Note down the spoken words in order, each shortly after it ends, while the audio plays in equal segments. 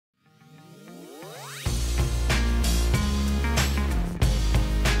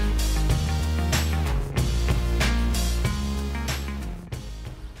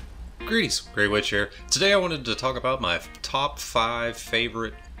Greetings, Grey Witch here. Today I wanted to talk about my top 5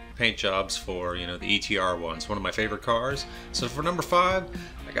 favorite paint jobs for, the ETR1. It's one of my favorite cars. So for number 5,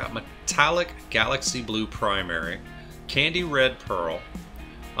 I got Metallic Galaxy Blue Primary, Candy Red Pearl,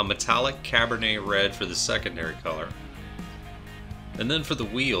 a Metallic Cabernet Red for the secondary color. And then for the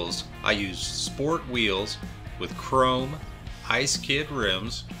wheels, I used Sport wheels with chrome, Ice Kid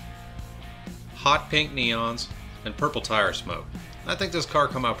rims, hot pink neons, and purple tire smoke. I think this car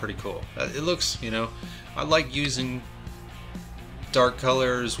come out pretty cool. It looks, I like using dark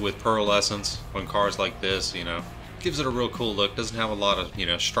colors with pearlescence on cars like this, gives it a real cool look. Doesn't have a lot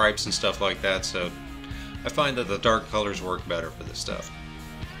of, stripes and stuff like that, so I find that the dark colors work better for this stuff.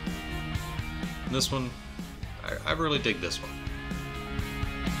 And this one, I really dig this one.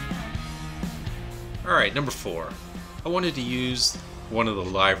 Alright, number 4. I wanted to use one of the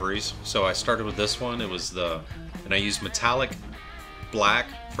liveries, so I started with this one. And I used metallic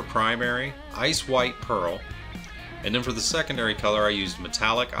black for primary, ice white pearl, and then for the secondary color I used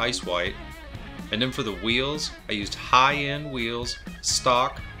metallic ice white, and then for the wheels I used high-end wheels,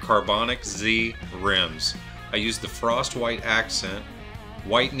 stock carbonic Z rims. I used the frost white accent,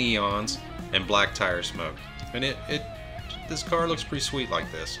 white neons, and black tire smoke. And this car looks pretty sweet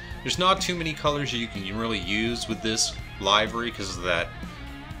like this. There's not too many colors you can really use with this livery because of that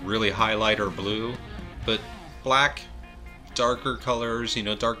really highlighter blue, but black, darker colors,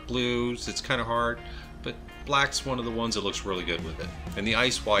 dark blues, it's kind of hard, but black's one of the ones that looks really good with it. And the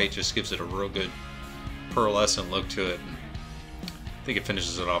ice white just gives it a real good pearlescent look to it. I think it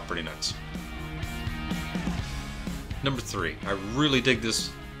finishes it off pretty nice. Number 3, I really dig this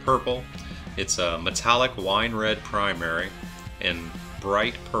purple. It's a metallic wine red primary and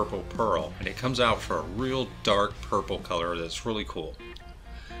bright purple pearl, and it comes out for a real dark purple color that's really cool.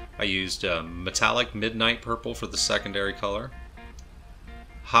 I used metallic midnight purple for the secondary color,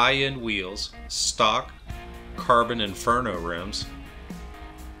 high-end wheels, stock carbon inferno rims,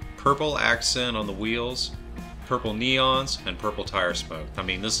 purple accent on the wheels, purple neons, and purple tire smoke. I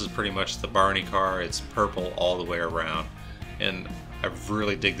mean, this is pretty much the Barney car. It's purple all the way around, and I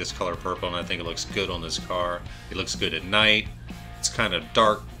really dig this color purple, and I think it looks good on this car. It looks good at night. It's kind of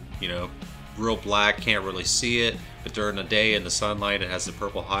dark, real black, can't really see it, but during the day in the sunlight it has the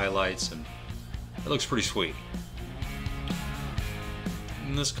purple highlights, and it looks pretty sweet.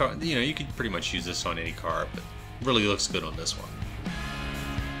 And this car, you could pretty much use this on any car, but it really looks good on this one.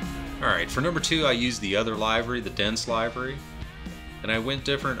 Alright, for number 2 I used the other livery, the dense livery, and I went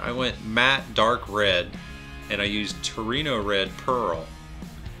different. I went matte dark red, and I used Torino red pearl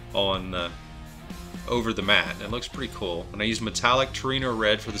on over the matte. It looks pretty cool. And I used metallic Torino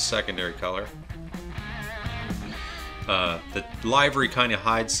red for the secondary color. The livery kind of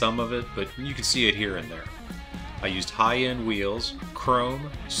hides some of it, but you can see it here and there. I used high-end wheels, chrome,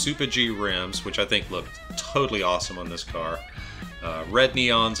 Super G rims, which I think looked totally awesome on this car, red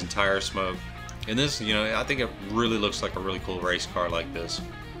neons and tire smoke. And this, I think it really looks like a really cool race car like this.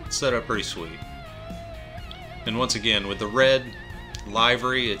 It's set up pretty sweet. And once again, with the red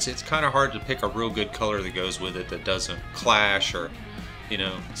livery, it's kind of hard to pick a real good color that goes with it that doesn't clash, or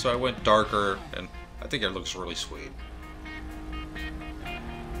so I went darker, and I think it looks really sweet.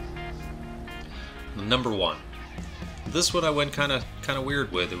 Number 1, this one I went kind of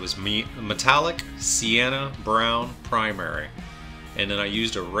weird with. It was metallic sienna brown primary, and then I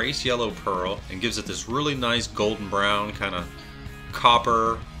used a race yellow pearl, and gives it this really nice golden brown kind of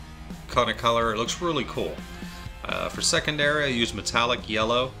copper kind of color. It looks really cool. For secondary I used metallic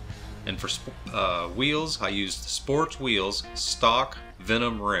yellow, and for wheels I used sports wheels, stock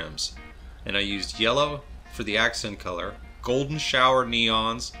venom rims, and I used yellow for the accent color, golden shower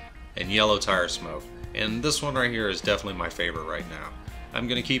neons, and yellow tire smoke. And this one right here is definitely my favorite right now. I'm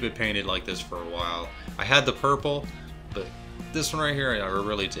gonna keep it painted like this for a while. I had the purple, but this one right here I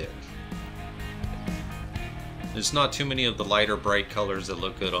really did. There's not too many of the lighter bright colors that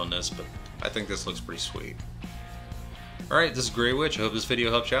look good on this, but I think this looks pretty sweet. Alright, this is Grey Witch. I hope this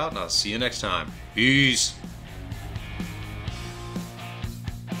video helps you out, and I'll see you next time. Peace!